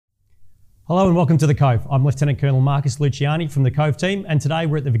Hello and welcome to the Cove. I'm Lieutenant Colonel Marcus Luciani from the Cove team, and today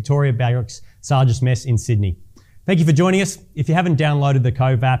we're at the Victoria Barracks Sergeants Mess in Sydney. Thank you for joining us. If you haven't downloaded the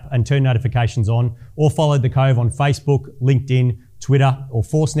Cove app and turned notifications on, or followed the Cove on Facebook, LinkedIn, Twitter or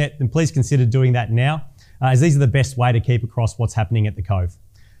Forcenet, then please consider doing that now, as these are the best way to keep across what's happening at the Cove.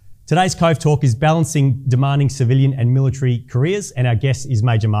 Today's Cove Talk is balancing demanding civilian and military careers, and our guest is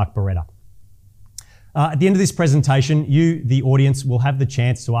Major Mark Beretta. At the end of this presentation, you, the audience, will have the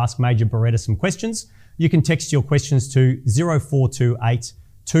chance to ask Major Beretta some questions. You can text your questions to 0428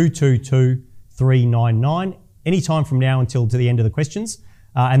 222 399 anytime from now until to the end of the questions,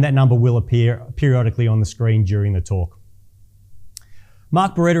 and that number will appear periodically on the screen during the talk.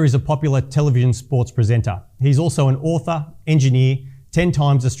 Mark Beretta is a popular television sports presenter. He's also an author, engineer, 10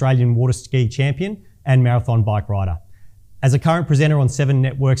 times Australian water ski champion and marathon bike rider. As a current presenter on 7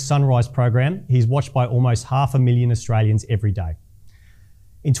 Network's Sunrise program, he's watched by almost 500,000 Australians every day.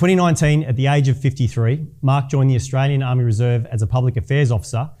 In 2019, at the age of 53, Mark joined the Australian Army Reserve as a public affairs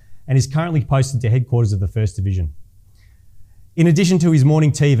officer and is currently posted to headquarters of the 1st Division. In addition to his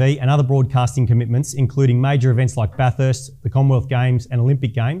morning TV and other broadcasting commitments, including major events like Bathurst, the Commonwealth Games and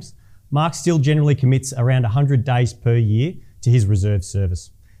Olympic Games, Mark still generally commits around 100 days per year to his reserve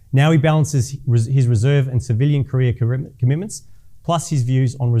service. Now he balances his reserve and civilian career commitments, plus his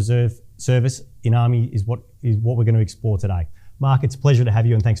views on reserve service in Army is what we're going to explore today. Mark, it's a pleasure to have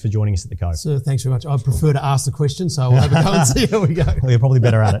you and thanks for joining us at the Cove. Sir, thanks very much. I prefer to ask the question, so I'll have a go and see how we go. Well, you're probably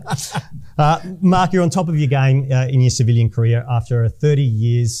better at it. Mark, you're on top of your game in your civilian career after 30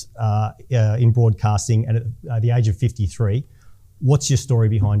 years in broadcasting and at the age of 53. What's your story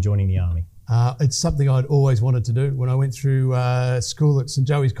behind joining the Army? It's something I'd always wanted to do. When I went through school at St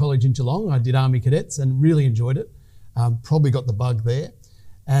Joey's College in Geelong, I did Army Cadets and really enjoyed it. Probably got the bug there.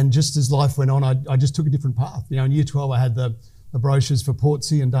 And just as life went on, I just took a different path. You know, in Year 12, I had the brochures for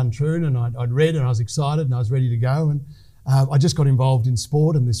Portsea and Duntroon, and I'd read and I was excited and I was ready to go. And I just got involved in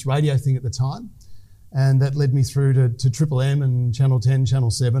sport and this radio thing at the time. And that led me through to Triple M and Channel 10,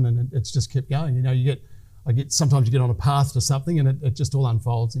 Channel 7, and it's just kept going. You know, sometimes you get on a path to something and it just all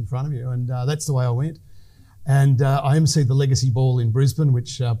unfolds in front of you. And that's the way I went. And I emceed the Legacy Ball in Brisbane,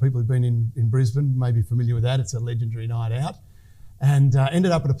 which people who've been in Brisbane may be familiar with that. It's a legendary night out. And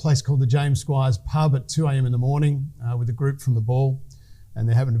ended up at a place called the James Squires Pub at 2 a.m. in the morning with a group from the Ball. And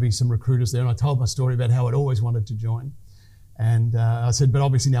there happened to be some recruiters there. And I told my story about how I'd always wanted to join. And I said, but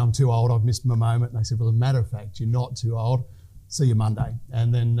obviously now I'm too old. I've missed my moment. And they said, well, as a matter of fact, you're not too old. See you Monday.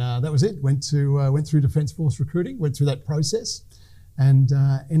 And then that was it. Went through Defence Force recruiting, went through that process and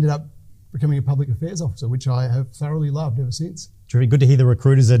ended up becoming a public affairs officer, which I have thoroughly loved ever since. Terrific. Good to hear the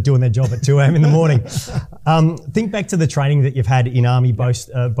recruiters are doing their job at 2 a.m. in the morning. Think back to the training that you've had in Army, both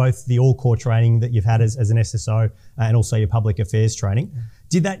the all-corps training that you've had as an SSO and also your public affairs training.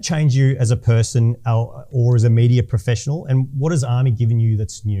 Did that change you as a person or as a media professional? And what has Army given you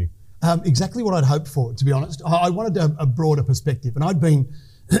that's new? Exactly what I'd hoped for, to be honest. I wanted a broader perspective, and I'd been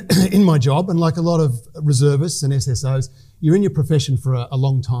in my job, and like a lot of reservists and SSOs, you're in your profession for a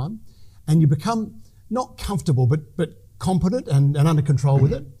long time, and you become not comfortable, but competent and under control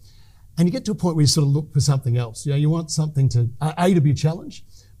with it. And you get to a point where you sort of look for something else. You know, you want something to be a challenge,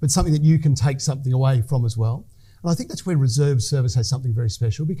 but something that you can take something away from as well. And I think that's where reserve service has something very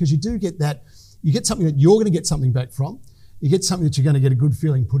special, because you do get that, you get something that you're going to get something back from. You get something that you're going to get a good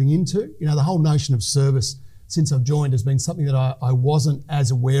feeling putting into. You know, the whole notion of service since I've joined has been something that I wasn't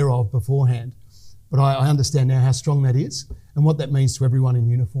as aware of beforehand. But I understand now how strong that is and what that means to everyone in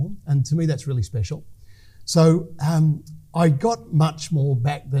uniform. And to me, that's really special. So I got much more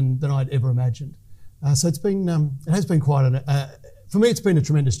back than I'd ever imagined. So it's been, it has been quite for me, it's been a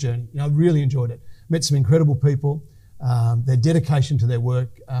tremendous journey. You know, I really enjoyed it. Met some incredible people. Their dedication to their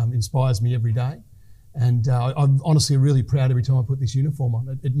work inspires me every day. And I'm honestly really proud every time I put this uniform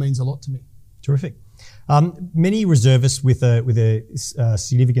on. It means a lot to me. Terrific. Many reservists with a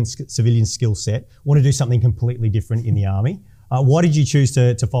significant civilian skill set want to do something completely different in the Army. Why did you choose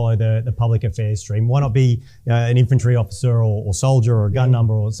to follow the public affairs stream? Why not be an infantry officer or soldier or a gun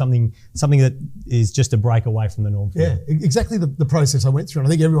number or something that is just a break away from the norm? Yeah, exactly the process I went through, and I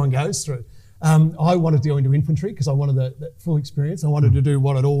think everyone goes through. I wanted to go into infantry because I wanted the full experience. I wanted to do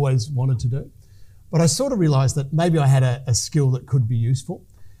what I'd always wanted to do. But I sort of realised that maybe I had a skill that could be useful.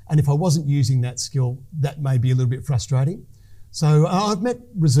 And if I wasn't using that skill, that may be a little bit frustrating. So I've met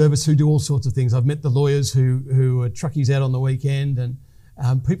reservists who do all sorts of things. I've met the lawyers who are truckies out on the weekend and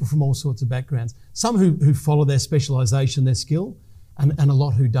people from all sorts of backgrounds. Some who follow their specialisation, their skill, and a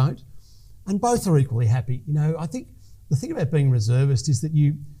lot who don't. And both are equally happy. You know, I think the thing about being a reservist is that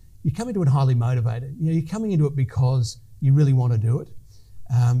you come into it highly motivated. You know, you're coming into it because you really want to do it.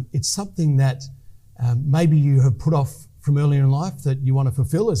 it's something that maybe you have put off from earlier in life that you want to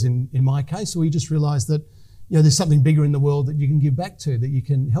fulfill, as in my case, or you just realise that there's something bigger in the world that you can give back to, that you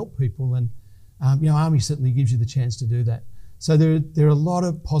can help people, and Army certainly gives you the chance to do that. So there are a lot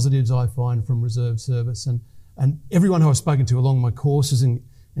of positives I find from reserve service, and everyone who I've spoken to along my courses and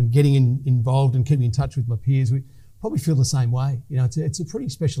getting involved and keeping in touch with my peers, we probably feel the same way. It's a pretty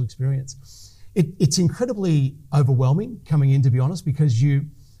special experience. It's incredibly overwhelming coming in, to be honest, because you're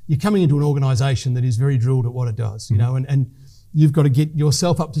coming into an organisation that is very drilled at what it does, and you've got to get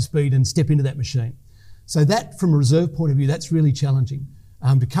yourself up to speed and step into that machine. So that, from a reserve point of view, that's really challenging,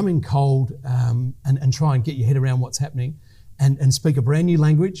 to come in cold and try and get your head around what's happening and speak a brand new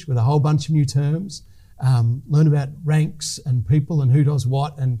language with a whole bunch of new terms, learn about ranks and people and who does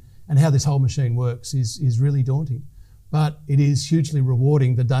what and how this whole machine works is really daunting. But it is hugely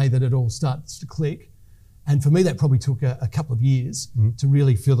rewarding the day that it all starts to click. And for me, that probably took a couple of years to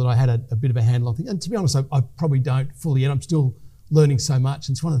really feel that I had a bit of a handle on things. And to be honest, I probably don't fully yet. I'm still learning so much.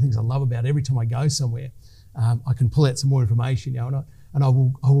 And it's one of the things I love about it. Every time I go somewhere, I can pull out some more information, and I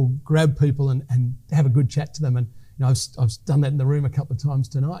will grab people and have a good chat to them. And I've done that in the room a couple of times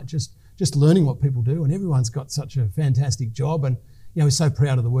tonight, just learning what people do. And everyone's got such a fantastic job, and we're so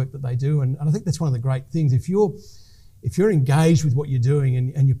proud of the work that they do. And I think that's one of the great things. If you're engaged with what you're doing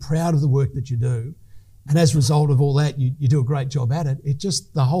and you're proud of the work that you do, and as a result of all that, you do a great job at it,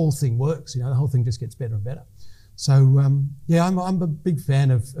 the whole thing works. The whole thing just gets better and better. So I'm a big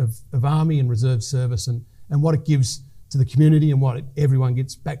fan of Army and reserve service and what it gives to the community and what everyone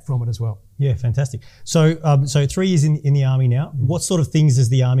gets back from it as well. Yeah, fantastic. So 3 years in the Army now. What sort of things has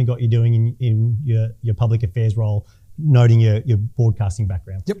the Army got you doing in your public affairs role, noting your broadcasting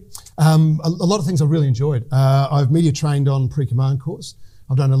background? Yep. A lot of things I've really enjoyed. I've media trained on pre-command course.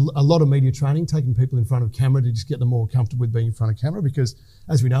 I've done a lot of media training, taking people in front of camera to just get them more comfortable with being in front of camera, because,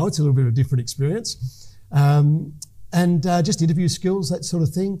 as we know, it's a little bit of a different experience. And just interview skills, that sort of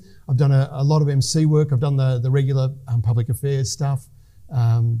thing. I've done a lot of MC work. I've done the regular public affairs stuff,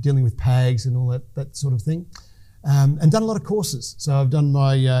 dealing with PAGs and all that sort of thing, and done a lot of courses. So I've done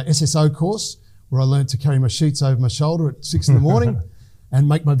my SSO course, where I learned to carry my sheets over my shoulder at 6 in the morning and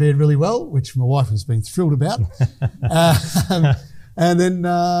make my bed really well, which my wife has been thrilled about. And then,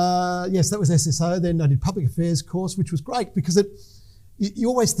 yes, that was SSO. Then I did public affairs course, which was great, because you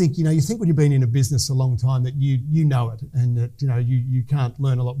always think, you think when you've been in a business a long time that you know it, and that, you can't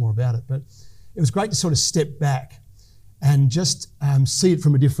learn a lot more about it. But it was great to sort of step back and just see it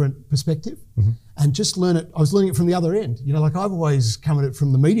from a different perspective, and just learn it. I was learning it from the other end. Like, I've always come at it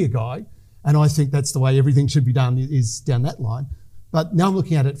from the media guy, and I think that's the way everything should be done, is down that line. But now I'm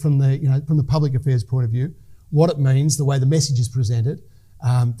looking at it from the public affairs point of view, what it means, the way the message is presented,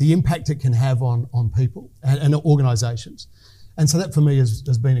 the impact it can have on people and organisations. And so that for me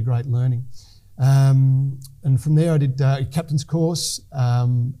has been a great learning. And from there I did a captain's course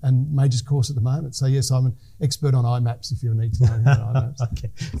and major's course at the moment. So yes, I'm an expert on IMAPs, if you need to know about IMAPs. Okay,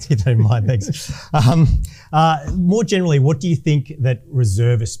 keep that in mind, thanks. More generally, what do you think that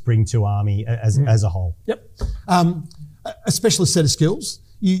reservists bring to Army as a whole? Yep. A specialist set of skills.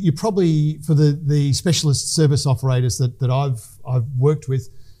 You probably, for the specialist service operators that I've worked with,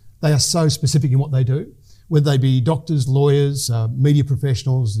 they are so specific in what they do, whether they be doctors, lawyers, media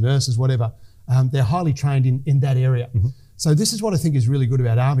professionals, nurses, whatever. They're highly trained in that area. So this is what I think is really good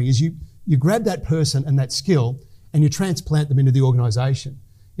about Army, is you grab that person and that skill and you transplant them into the organisation.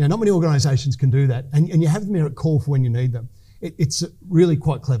 Not many organisations can do that, and you have them there at call for when you need them. It's really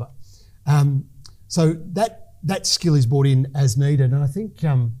quite clever. So that skill is brought in as needed, and I think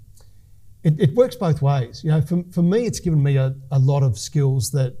it works both ways. For me, it's given me a lot of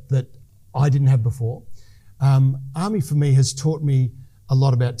skills that I didn't have before. Army for me has taught me a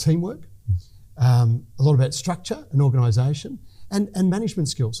lot about teamwork, a lot about structure and organisation, and management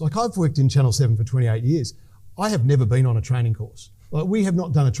skills. Like, I've worked in Channel 7 for 28 years. I have never been on a training course. Like, we have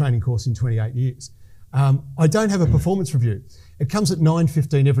not done a training course in 28 years. I don't have a performance review. It comes at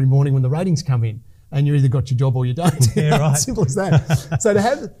 9:15 every morning when the ratings come in, and you either got your job or you don't. Yeah, right. Simple as that. So to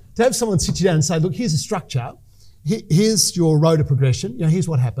have someone sit you down and say, look, here's a structure, here's your rota progression, here's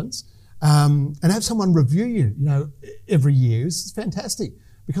what happens, and have someone review you, every year is fantastic,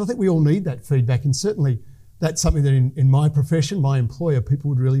 because I think we all need that feedback, and certainly that's something that in my profession, my employer, people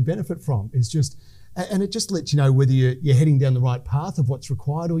would really benefit from. And it just lets you know whether you're heading down the right path of what's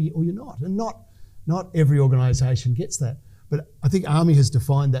required or you're not. And not every organisation gets that. But I think Army has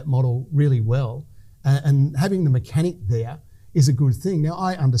defined that model really well. And having the mechanic there is a good thing. Now,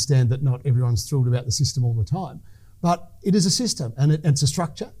 I understand that not everyone's thrilled about the system all the time, but it is a system, and it's a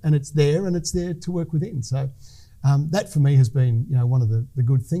structure, and it's there to work within. So That for me has been, one of the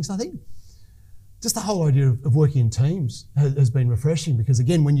good things. I think just the whole idea of working in teams has been refreshing, because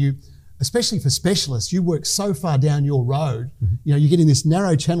again, when you, especially for specialists, you work so far down your road, you're getting this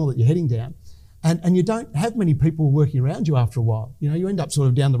narrow channel that you're heading down, and you don't have many people working around you after a while. You end up sort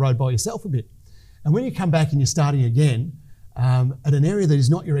of down the road by yourself a bit. And when you come back and you're starting again at an area that is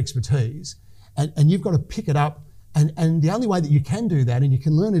not your expertise, and you've got to pick it up, and the only way that you can do that and you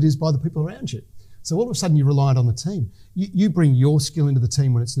can learn it is by the people around you. So all of a sudden you're reliant on the team. You bring your skill into the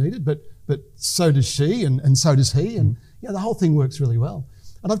team when it's needed, but so does she and so does he, and the whole thing works really well.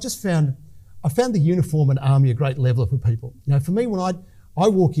 And I found the uniform and army a great leveler for people. For me, when I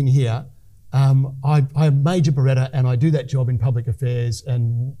walk in here, I am Major Beretta, and I do that job in public affairs,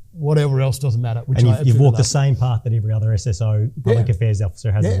 and whatever else doesn't matter. And you've walked the same path that every other SSO public affairs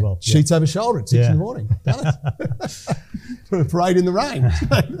officer has as well. Sheets over shoulder at 6 in the morning. For a parade in the rain.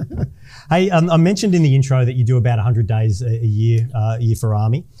 Hey, I mentioned in the intro that you do about 100 days a year for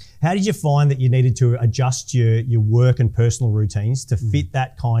Army. How did you find that you needed to adjust your work and personal routines to fit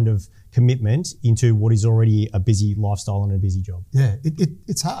that kind of commitment into what is already a busy lifestyle and a busy job? Yeah,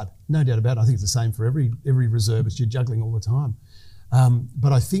 it's hard, no doubt about it. I think it's the same for every reservist. You're juggling all the time.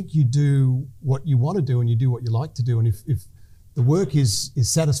 But I think you do what you want to do and you do what you like to do. And if the work is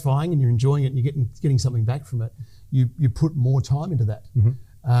satisfying and you're enjoying it and you're getting something back from it, you put more time into that.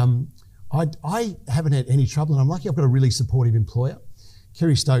 I haven't had any trouble, and I'm lucky I've got a really supportive employer.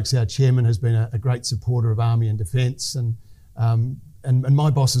 Kerry Stokes, our chairman, has been a great supporter of Army and Defence, and my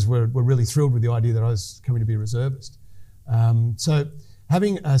bosses were really thrilled with the idea that I was coming to be a reservist. So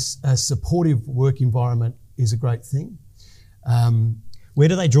having a supportive work environment is a great thing. Where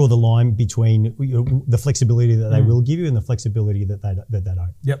do they draw the line between the flexibility that they will give you and the flexibility that they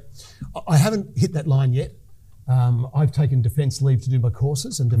don't? Yep. I haven't hit that line yet. I've taken defence leave to do my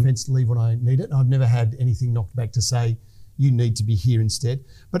courses and defence leave when I need it. I've never had anything knocked back to say, you need to be here instead.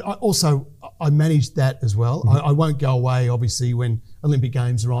 But I manage that as well. I won't go away, obviously, when Olympic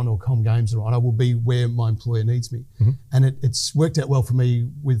Games are on or Com Games are on. I will be where my employer needs me. And it's worked out well for me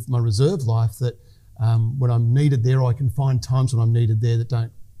with my reserve life that when I'm needed there, I can find times when I'm needed there that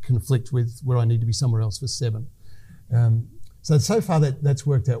don't conflict with where I need to be somewhere else for 7. So far that's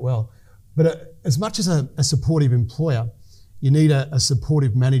worked out well. But as much as a supportive employer, you need a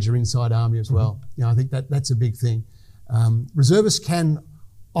supportive manager inside Army as well. I think that's a big thing. Reservists can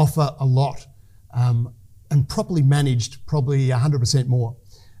offer a lot, and properly managed, probably 100% more.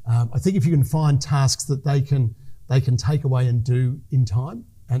 I think if you can find tasks that they can take away and do in time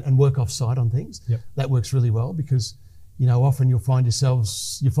and work off site on things, that works really well, because often you'll find yourself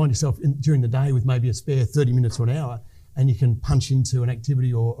during the day with maybe a spare 30 minutes or an hour, and you can punch into an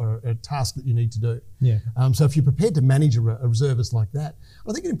activity or a task that you need to do. So if you're prepared to manage a reservist like that,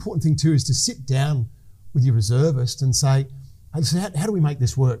 I think an important thing too is to sit down with your reservist and say, how do we make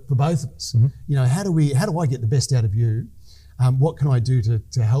this work for both of us? How do I get the best out of you? What can I do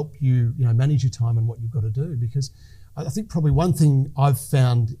to help you, manage your time and what you've got to do? Because I think probably one thing I've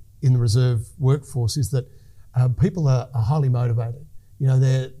found in the reserve workforce is that people are highly motivated.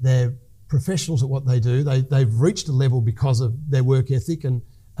 They're professionals at what they do. They've reached a level because of their work ethic and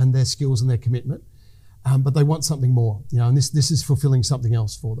their skills and their commitment. But they want something more, and this is fulfilling something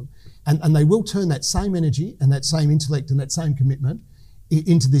else for them. And they will turn that same energy and that same intellect and that same commitment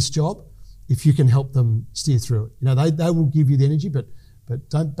into this job if you can help them steer through it. They will give you the energy, but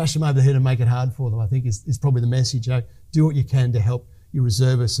don't bash them over the head and make it hard for them, I think is probably the message. Do what you can to help your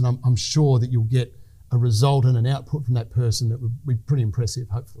reservists, and I'm sure that you'll get a result and an output from that person that would be pretty impressive,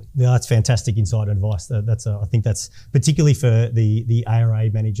 hopefully. Yeah, that's fantastic insight advice. I think that's particularly for the ARA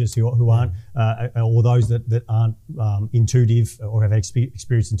managers who aren't, or those that aren't intuitive or have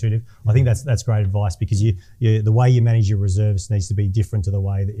experience intuitive. I think that's great advice, because the way you manage your reserves needs to be different to the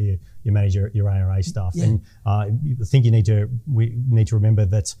way that you manage your ARA staff. And I think we need to remember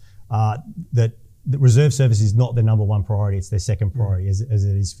that the reserve service is not their number one priority; it's their second priority, as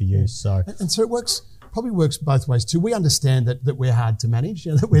it is for you. So, and so it probably works both ways too. We understand that we're hard to manage,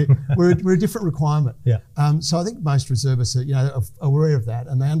 that we're a different requirement. So I think most reservists are aware of that,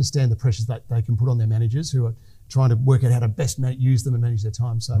 and they understand the pressures that they can put on their managers who are trying to work out how to best use them and manage their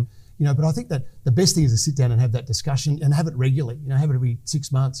time. So but I think that the best thing is to sit down and have that discussion and have it regularly. Have it every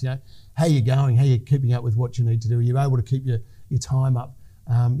 6 months. How you're going, how you're keeping up with what you need to do. Are you able to keep your time up?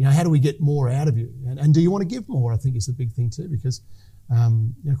 How do we get more out of you? And do you want to give more? I think is the big thing too, because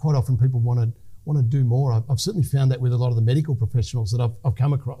quite often people want to do more. I've certainly found that with a lot of the medical professionals that I've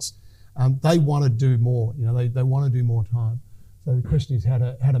come across. They want to do more. They want to do more time. So the question is how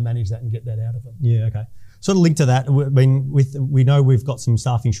to manage that and get that out of them. Yeah, okay. Sort of linked to that, we know we've got some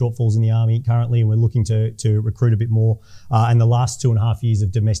staffing shortfalls in the Army currently, and we're looking to recruit a bit more. And the last 2.5 years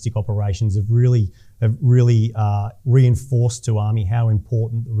of domestic operations have really reinforced to Army how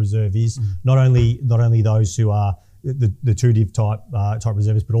important the reserve is. Not only those who are the 2 div type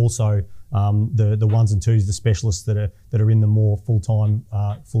reservists, but also the ones and twos, the specialists that are in the more full-time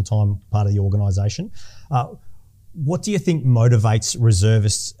part of the organisation. What do you think motivates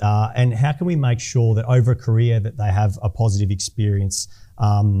reservists, and how can we make sure that over a career that they have a positive experience,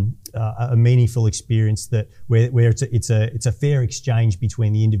 a meaningful experience where it's a fair exchange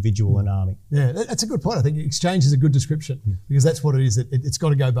between the individual and Army? Yeah, that's a good point. I think exchange is a good description because that's what it is. It's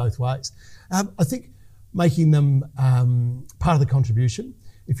got to go both ways. I think making them part of the contribution,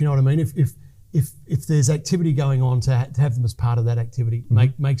 if you know what I mean. If there's activity going on, to have them as part of that activity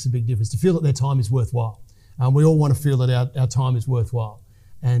makes a big difference. To feel that their time is worthwhile. We all want to feel that our time is worthwhile,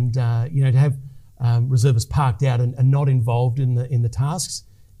 and to have reservists parked out and not involved in the tasks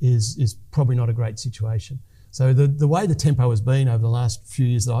is probably not a great situation. So the way the tempo has been over the last few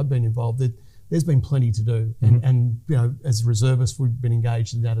years that I've been involved, there's been plenty to do, and as reservists we've been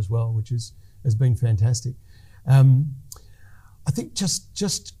engaged in that as well, which has been fantastic. I think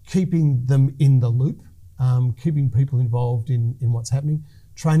just keeping them in the loop, keeping people involved in what's happening.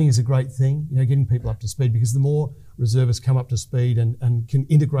 Training is a great thing, getting people up to speed, because the more reservists come up to speed and can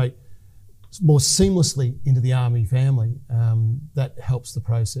integrate more seamlessly into the Army family, that helps the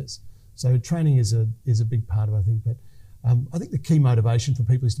process. So training is a big part of it, I think. But I think the key motivation for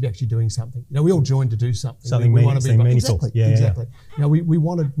people is to be actually doing something. We all join to do something. Something meaningful. Exactly. Yeah. We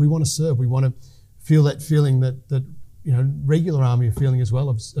want to serve. We want to feel that feeling that regular Army are feeling as well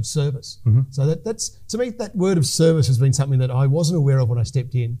of service. So that's, to me, that word of service has been something that I wasn't aware of when I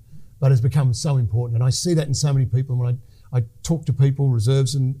stepped in, but has become so important. And I see that in so many people. And when I talk to people,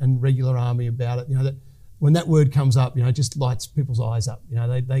 reserves and regular Army, about it, that when that word comes up, it just lights people's eyes up.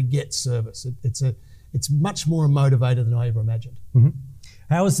 They get service. It's much more a motivator than I ever imagined.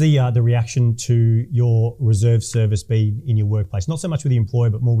 How has the reaction to your reserve service been in your workplace? Not so much with the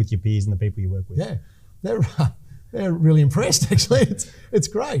employer, but more with your peers and the people you work with. Yeah, they're really impressed. Actually, it's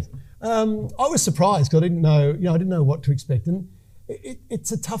great. I was surprised because I didn't know what to expect, and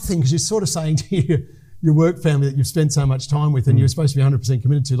it's a tough thing because you're sort of saying to your work family that you've spent so much time with, and you're supposed to be 100%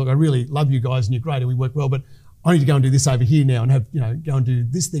 committed to. Look, I really love you guys, and you're great, and we work well, but I need to go and do this over here now, and have go and do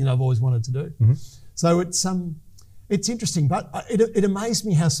this thing that I've always wanted to do. So it's interesting, but it amazed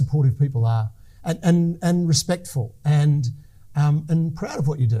me how supportive people are, and respectful, and proud of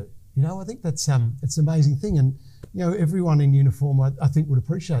what you do. I think that's it's an amazing thing, and everyone in uniform, I think, would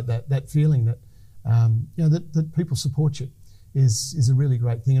appreciate that feeling that that people support you is a really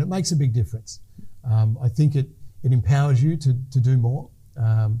great thing, and it makes a big difference. I think it empowers you to do more.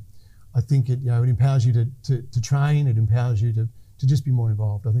 I think it empowers you to train. It empowers you to just be more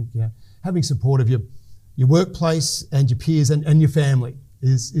involved. I think having support of your workplace and your peers and your family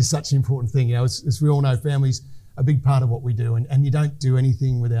is such an important thing. As we all know, family's a big part of what we do, and you don't do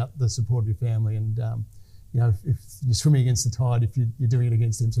anything without the support of your family. And if you're swimming against the tide, if you're doing it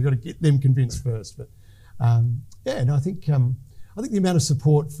against them, so you've got to get them convinced first. But I think the amount of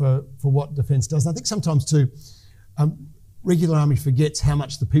support for what Defence does, and I think sometimes too, regular Army forgets how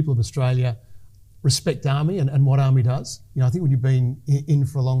much the people of Australia respect Army and what Army does. I think when you've been in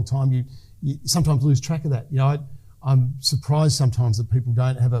for a long time, you sometimes lose track of that. I'm surprised sometimes that people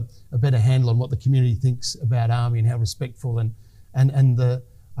don't have a better handle on what the community thinks about Army and how respectful and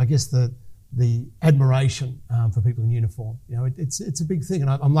the admiration for people in uniform. It's a big thing, and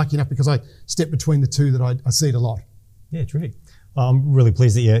I'm lucky enough because I step between the two that I see it a lot. Yeah, terrific. I'm really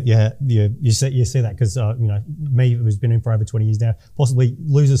pleased that you see that, because me, who's been in for over 20 years now, possibly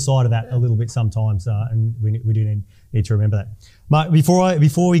loses sight of that a little bit sometimes, and we do need to remember that. Mark,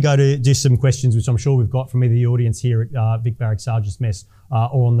 before we go to just some questions, which I'm sure we've got from either the audience here at Vic Barracks Sergeant's Mess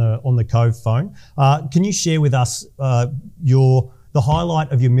or on the Cove phone, can you share with us the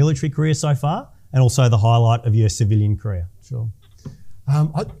highlight of your military career so far, and also the highlight of your civilian career? Sure.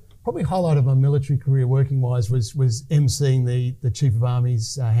 Probably highlight of my military career working wise was emceeing the Chief of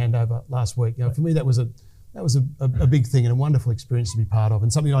Army's handover last week. For me that was a big thing and a wonderful experience to be part of,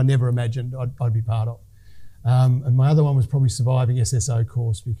 and something I never imagined I'd be part of. And my other one was probably surviving SSO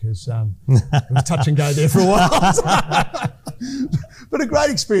course, because it was touch and go there for a while. But a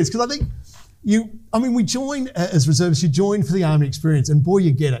great experience, because I think we join as reservists. You join for the Army experience, and boy,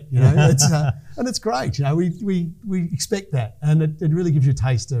 you get it. And it's great. We expect that, and it really gives you a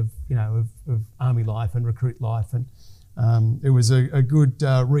taste of Army life and recruit life, and it was a good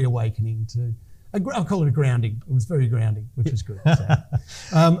reawakening to I'll call it a grounding. It was very grounding, which was good. So.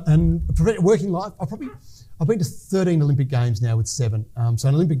 And working life, I've been to 13 Olympic Games now with 7. So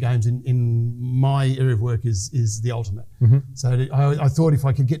an Olympic Games in my area of work is the ultimate. So I thought if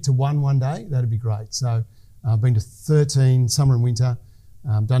I could get to one day, that'd be great. So I've been to 13, summer and winter,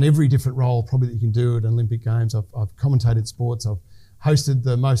 done every different role probably that you can do at an Olympic Games. I've commentated sports. I've hosted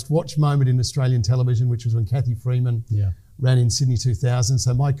the most watched moment in Australian television, which was when Kathy Freeman ran in Sydney 2000.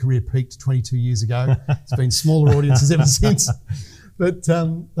 So my career peaked 22 years ago. It's been smaller audiences ever since. But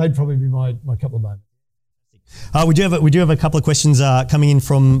they'd probably be my couple of moments. We do have a couple of questions coming in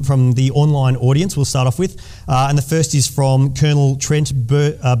from the online audience. We'll start off with, and the first is from Colonel Trent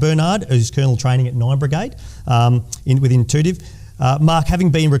Bernard, who's Colonel Training at 9 Brigade with Intuitive. Mark,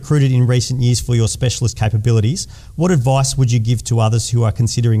 having been recruited in recent years for your specialist capabilities, what advice would you give to others who are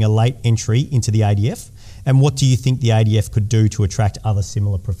considering a late entry into the ADF? And what do you think the ADF could do to attract other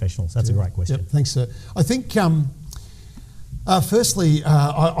similar professionals? That's a great question. Yep, thanks, sir. I think, firstly,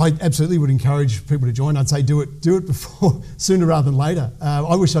 I absolutely would encourage people to join. I'd say do it before, sooner rather than later.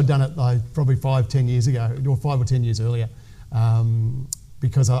 I wish I'd done it probably 5-10 years ago, or 5 or 10 years earlier.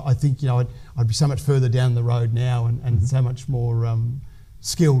 Because I think I'd be so much further down the road now and so much more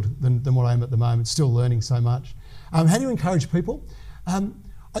skilled than what I am at the moment, still learning so much. How do you encourage people?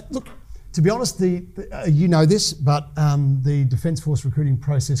 Look, to be honest, you know this, but the Defence Force recruiting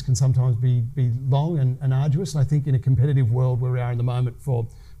process can sometimes be long and arduous, and I think in a competitive world where we are in the moment for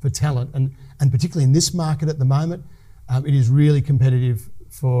talent, and particularly in this market at the moment, it is really competitive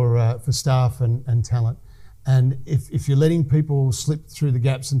for staff and talent. And if you're letting people slip through the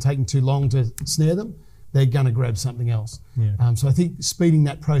gaps and taking too long to snare them, they're going to grab something else. Yeah. So I think speeding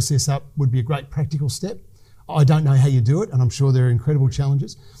that process up would be a great practical step. I don't know how you do it, and I'm sure there are incredible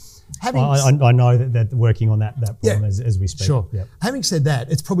challenges. I know that they're working on that problem as we speak. Sure. Yep. Having said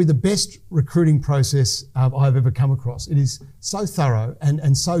that, it's probably the best recruiting process I've ever come across. It is so thorough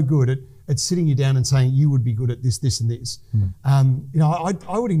and so good at sitting you down and saying you would be good at this, this, and this.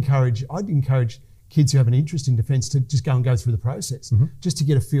 I'd encourage kids who have an interest in defence to just go through the process, just to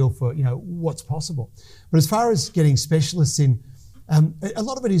get a feel for what's possible. But as far as getting specialists in, a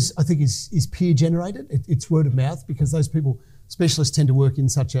lot of it is, I think, is peer generated. It's word of mouth, because those specialists tend to work in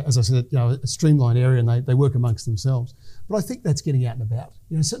such a, as I said, a streamlined area, and they work amongst themselves. But I think that's getting out and about.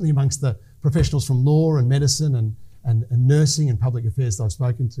 Certainly amongst the professionals from law and medicine and nursing and public affairs that I've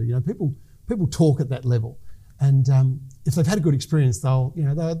spoken to. People talk at that level. And if they've had a good experience,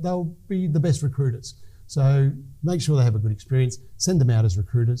 they'll be the best recruiters. So make sure they have a good experience. Send them out as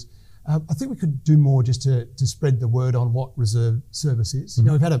recruiters. I think we could do more just to spread the word on what reserve service is.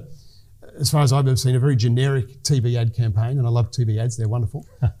 We've had as far as I've ever seen, a very generic TV ad campaign, and I love TV ads. They're wonderful.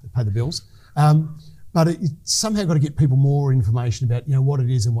 They pay the bills. But it's somehow got to get people more information about what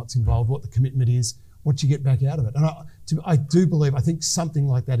it is and what's involved, what the commitment is, what you get back out of it. And I think something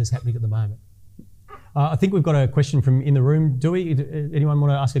like that is happening at the moment. I think we've got a question from in the room. Do we? Anyone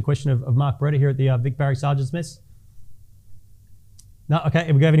want to ask a question of Mark Beretta here at the Vic Barrack Sergeants Mess? No? Okay,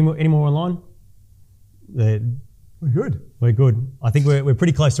 have we got any more online? We're good. We're good. I think we're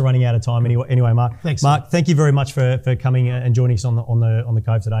pretty close to running out of time anyway, Mark. Thanks, Mark. Thank you very much for coming and joining us on the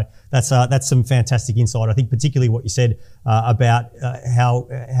Cove today. That's some fantastic insight. I think particularly what you said about how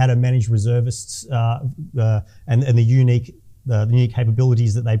to manage reservists and the unique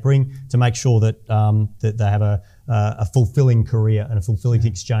capabilities that they bring to make sure that that they have a fulfilling career and a fulfilling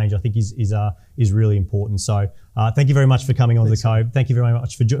exchange, I think is really important. So thank you very much for coming on the Cove. Thank you very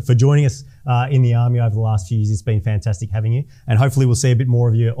much for joining us in the Army over the last few years. It's been fantastic having you, and hopefully we'll see a bit more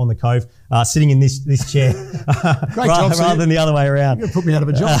of you on the Cove, sitting in this chair rather than the other way around. You're gonna put me out of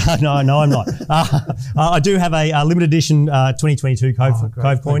a job. No, I'm not. I do have a limited edition 2022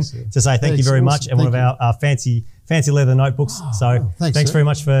 Cove coin to say thank you very much, and one of our fancy leather notebooks. Thanks very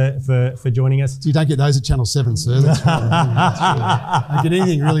much for joining us. You don't get those at Channel 7, sir. That's right. Don't get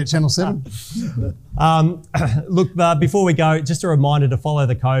anything really at Channel 7. Look, before we go, just a reminder to follow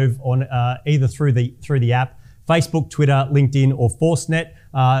the Cove on either through the app, Facebook, Twitter, LinkedIn, or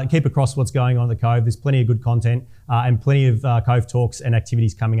ForceNet. Keep across what's going on at the Cove. There's plenty of good content and plenty of Cove talks and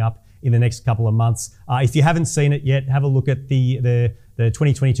activities coming up in the next couple of months. If you haven't seen it yet, have a look at the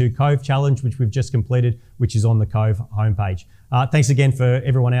 2022 Cove Challenge, which we've just completed, which is on the Cove homepage. Thanks again for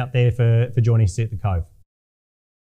everyone out there for joining us at the Cove.